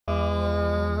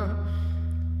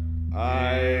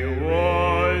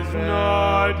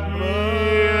but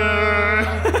here.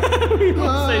 We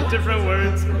all say different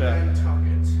words.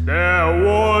 There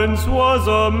once was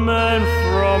a man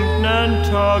from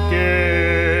Nantucket.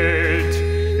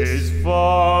 His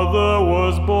father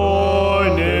was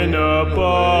born in a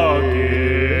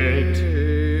bucket.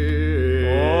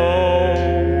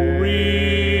 Oh,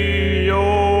 Rio.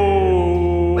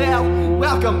 Well,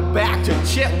 welcome back to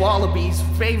Chit Wallaby's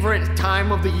favorite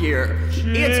time of the year.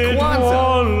 It's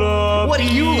Kwanzaa. What do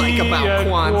you like about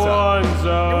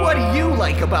Kwanzaa? What do you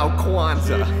like about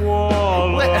Kwanzaa?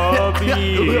 What do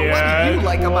you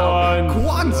like about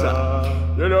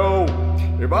Kwanzaa? You know,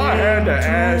 if I had to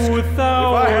ask, well, I'm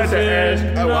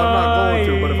not going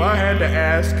to, but if I had to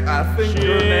ask, I think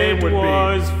your name would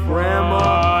be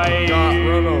Grandma Got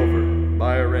Run Over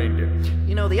by a Reindeer.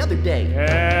 You know, the other day,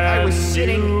 I was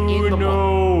sitting in the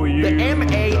mall, the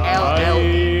M-A-L-L,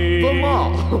 the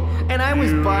mall, and I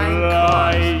was buying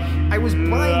cars. I was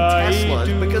buying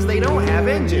Teslas because they don't have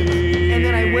engines. And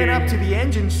then I went up to the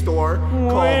engine store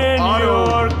called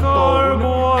Auto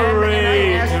Bone, and I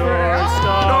asked for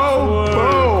Auto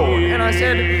Bone. And I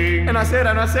said,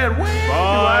 when do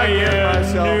I get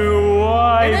myself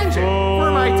an engine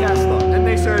for my Tesla? And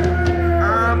they said,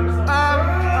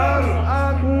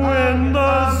 when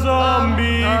the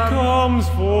zombie comes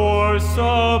for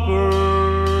supper,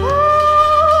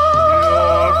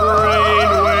 your brain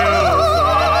will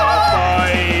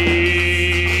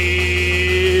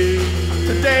survive.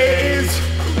 Today is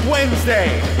Wednesday.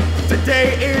 Today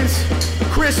is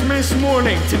Christmas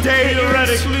morning. Today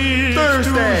is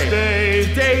Thursday.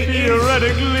 Today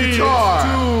is Guitar.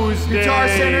 Tuesday. Guitar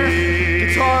Center.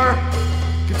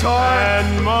 Guitar and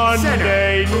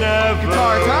Monday Center. Never.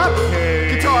 Guitar top.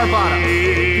 Guitar bottom.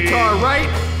 Guitar right.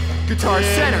 Guitar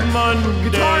center. Monday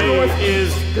Guitar north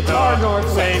is Guitar the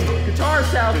northwest. same. Guitar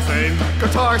south. The same.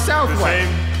 Guitar The southwest. same.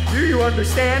 Do you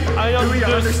understand? I Do you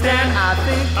understand. I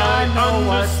think I know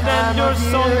what understand time your of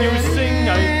song year you it sing.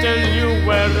 I is. tell you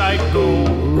where I go.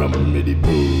 Rummity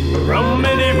boo.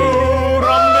 Rummity boo,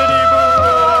 rummity boo,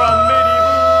 rummity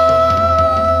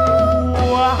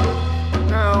boo.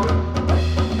 Now,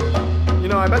 you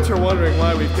know, I bet you're wondering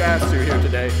why we've gassed you here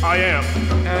today. I am.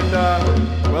 And,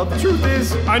 well, the truth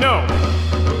is, I know.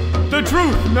 The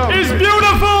truth No, is you-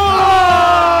 beautiful!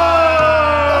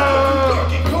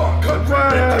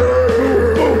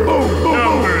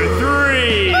 Number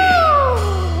 3.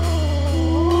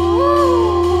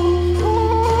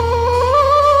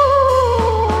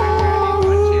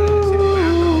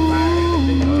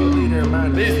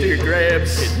 Mr.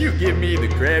 Krabs, can you give me the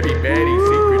Krabby Patty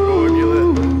secret formula?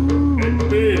 And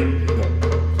beer.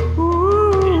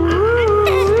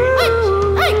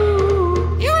 Hey!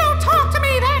 You don't talk to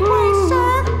me that way,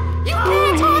 sir! You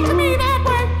can't talk to me that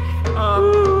way!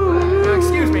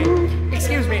 Excuse me,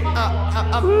 ma'am,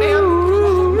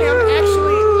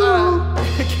 actually,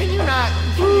 can you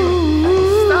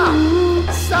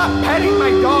stop petting my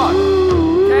dog,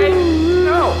 okay?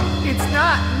 No,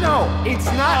 it's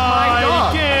not my I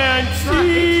dog. can't not-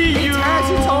 see it you has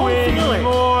its own feeling.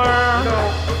 anymore. No.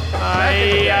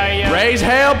 Praise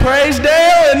hell, praise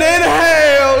Dale, and then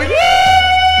hell! Yeah!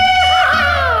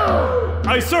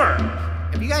 Aye, sir.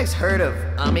 Have you guys heard of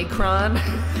Omicron?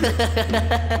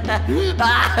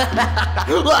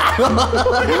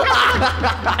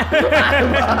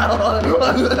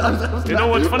 You know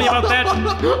what's funny about that?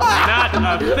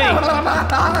 Not a thing.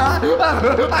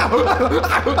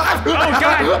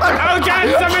 Oh God,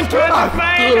 someone's trying to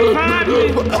fire the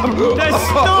apartment. The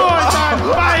store's on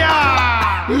fire.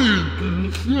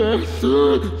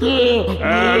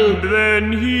 And then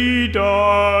he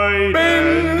died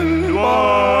and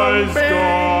was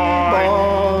gone.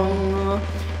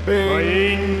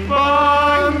 Bing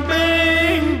bong,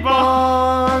 bing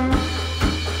bong.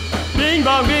 Bing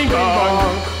bong, bing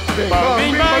bong. Bing bong,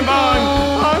 bing bong,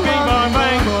 bong. Bing bong,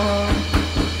 bang.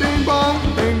 Bing bong,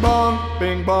 bing bong,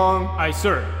 bing bong. Aye,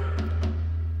 sir.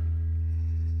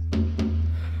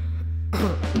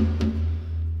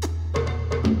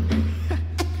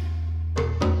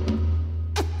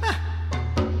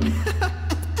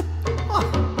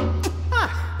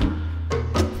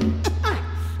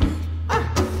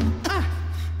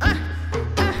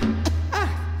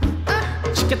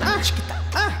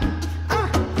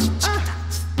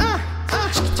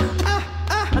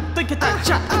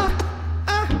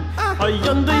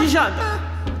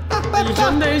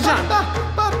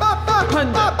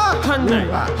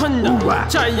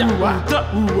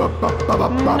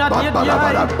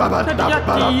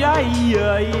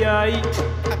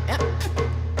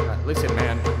 Listen,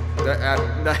 man,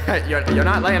 You're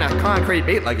not laying a concrete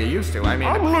beat like you used to. I mean,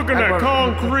 I'm looking at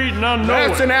concrete and I know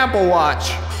That's it. an Apple Watch.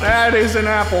 That is an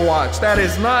Apple Watch. That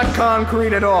is not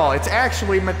concrete at all. It's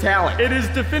actually metallic. It is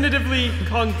definitively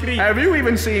concrete. Have you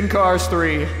even seen Cars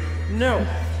 3? No.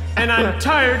 And I'm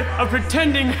tired of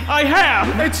pretending I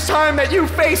have. It's time that you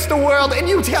face the world and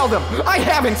you tell them, I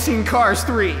haven't seen Cars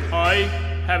 3. I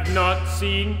have not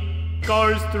seen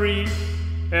Cars 3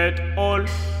 at all.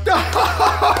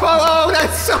 Oh,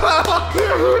 that's so...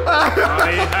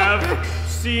 I have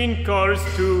seen Cars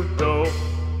 2 though.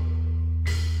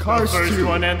 Cars The first 2.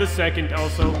 one and the second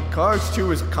also. Cars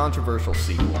 2 is a controversial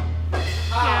sequel.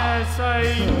 Yes, I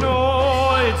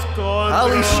know it's controversial.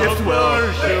 Holly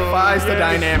Shiftwell defies the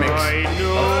dynamics I of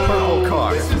know. purple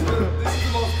cars. This is the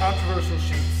most controversial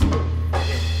sheets.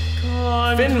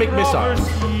 Finn McMissile,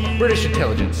 Controversy. British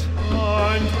intelligence.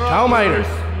 Hal Miner,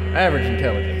 average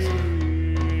intelligence.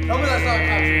 Tell me that's not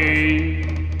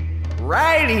controversial.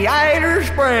 Righty, Ider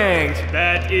Springs.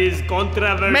 That is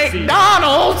controversy.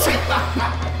 McDonald's.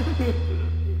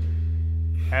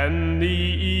 And the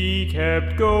E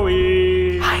kept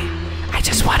going. I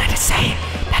just wanted to say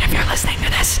that if you're listening to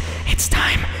this, it's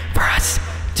time for us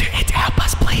to help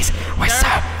us, please. We're so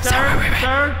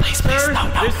Sir, please, sir, no.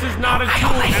 This is not a I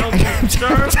dual only- album.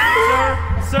 Sir.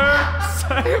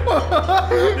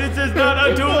 This is not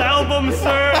a dual album,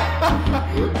 sir.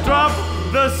 Drop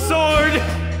the sword,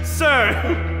 sir.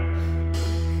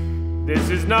 This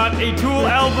is not a Tool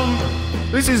album.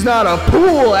 This is not a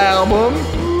pool album.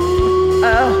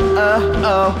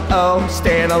 Oh,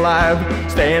 staying alive,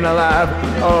 staying alive.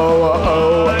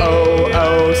 Oh,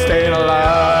 staying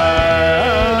alive.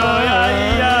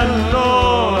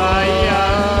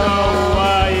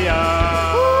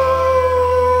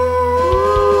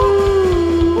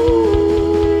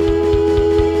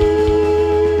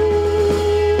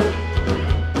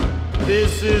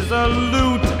 This is a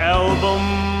loot album.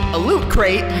 A loot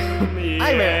crate?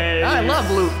 Yes. I love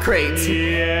loot crates.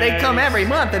 They come every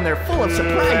month and they're full of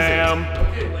surprises.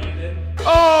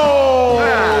 Oh!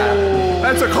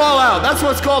 That's a call out. That's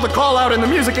what's called a call out in the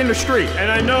music industry.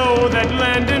 And I know that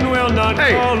Landon will not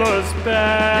Hey. call us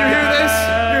back. You hear this?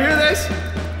 You hear this?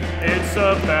 It's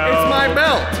a belt. It's my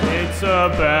belt. It's a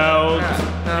belt.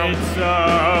 No. It's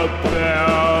a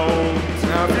belt.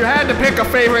 Now, if you had to pick a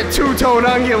favorite two-tone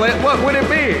ungulate, what would it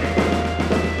be?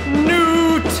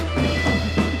 Newt.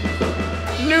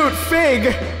 Newt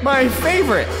Fig, my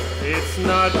favorite. It's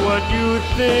not what you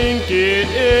think it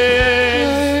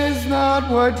is. It's not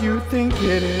what you think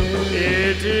it is.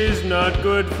 It is not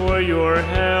good for your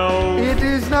health. It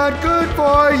is not good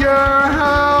for your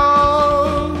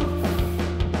health.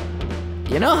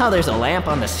 You know how there's a lamp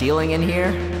on the ceiling in here?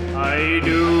 I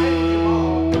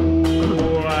do.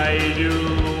 I do.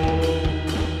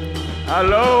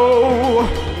 Hello.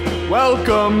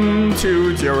 Welcome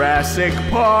to Jurassic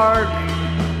Park.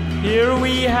 Here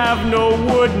we have no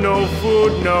wood, no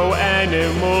food, no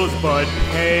animals, but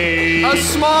hay. A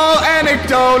small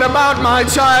anecdote about my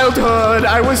childhood.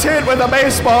 I was hit with a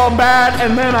baseball bat,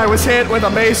 and then I was hit with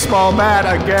a baseball bat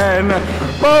again.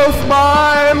 Both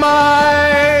by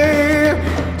my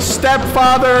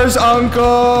stepfather's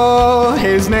uncle.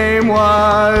 His name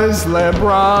was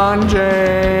LeBron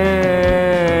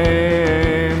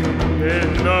James.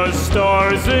 Then the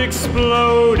stars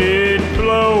exploded,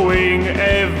 blowing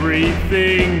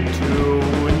everything to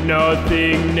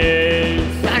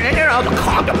nothingness.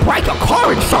 The price of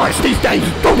car insurance these days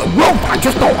is through the roof. I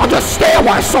just don't understand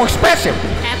why it's so expensive.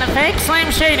 And the fake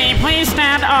Slim Shady, please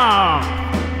stand up.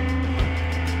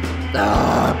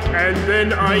 And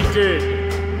then I did.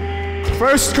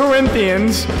 1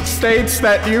 Corinthians states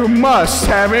that you must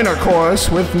have intercourse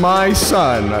with my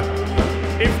son.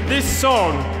 If this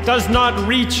song does not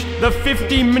reach the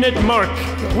 50-minute mark,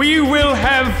 we will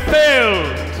have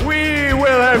failed. We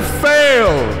will have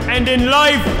failed. And in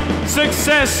life,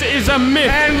 success is a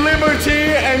myth. And liberty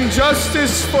and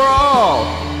justice for all.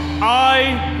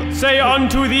 I say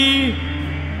unto thee,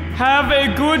 have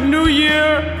a good new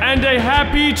year and a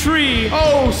happy tree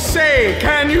Oh, say,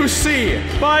 can you see?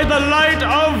 by the light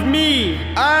of me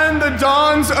And the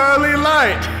dawn's early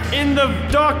light, in the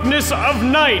darkness of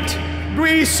night.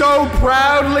 we so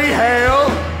proudly hail.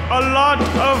 A lot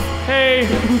of hay.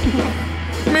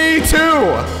 Me too.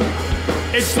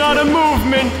 It's not a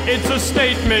movement, it's a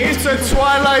statement. It's a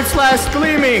twilight's last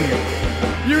gleaming.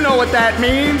 You know what that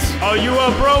means. Are you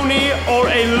a brony or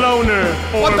a loner?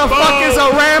 Or What the fuck is a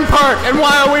rampart, and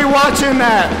why are we watching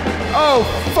that? Oh,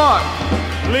 fuck.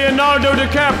 Leonardo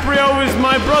DiCaprio is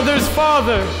my brother's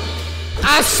father.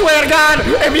 I swear to God,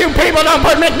 if you people don't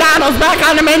put McDonald's back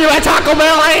on the menu at Taco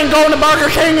Bell, I ain't going to Burger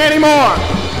King anymore.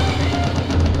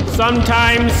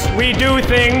 Sometimes we do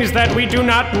things that we do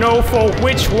not know for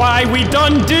which why we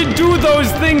did do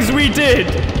those things we did.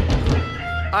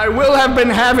 I will have been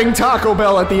having Taco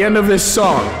Bell at the end of this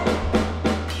song.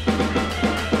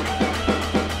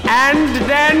 And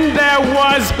then there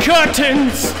was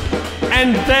curtains,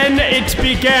 and then it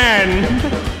began.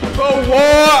 The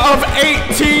War of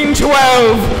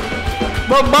 1812.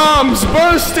 The bombs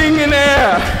bursting in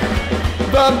air.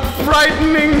 The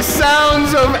frightening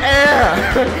sounds of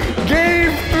air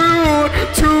gave through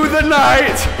to the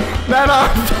night that our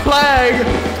flag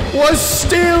was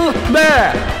still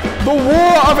there. The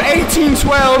War of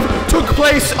 1812 took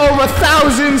place over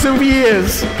thousands of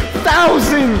years.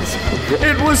 Thousands!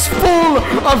 It was full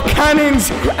of cannons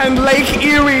and Lake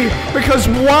Erie, because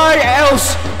why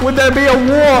else would there be a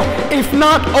war if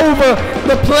not over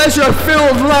the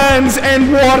pleasure-filled lands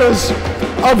and waters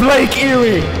of Lake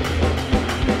Erie?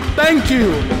 Thank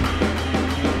you.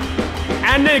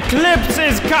 An eclipse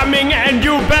is coming, and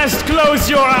you best close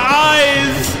your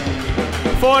eyes.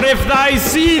 For if thou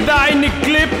see thine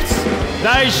eclipse,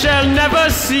 thou shall never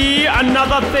see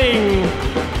another thing.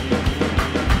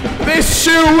 This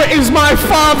shoe is my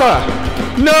father.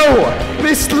 No,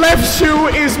 this left shoe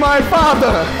is my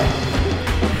father.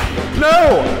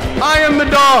 No, I am the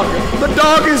dog. The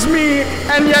dog is me,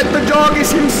 and yet the dog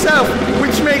is himself,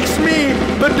 which makes me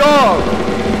the dog.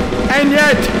 And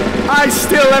yet, I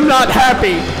still am not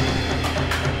happy.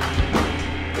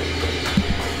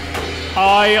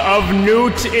 Eye of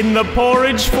newt in the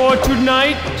porridge for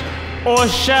tonight, or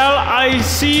shall I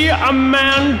see a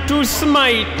man to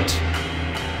smite?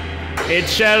 It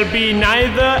shall be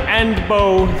neither and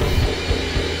both.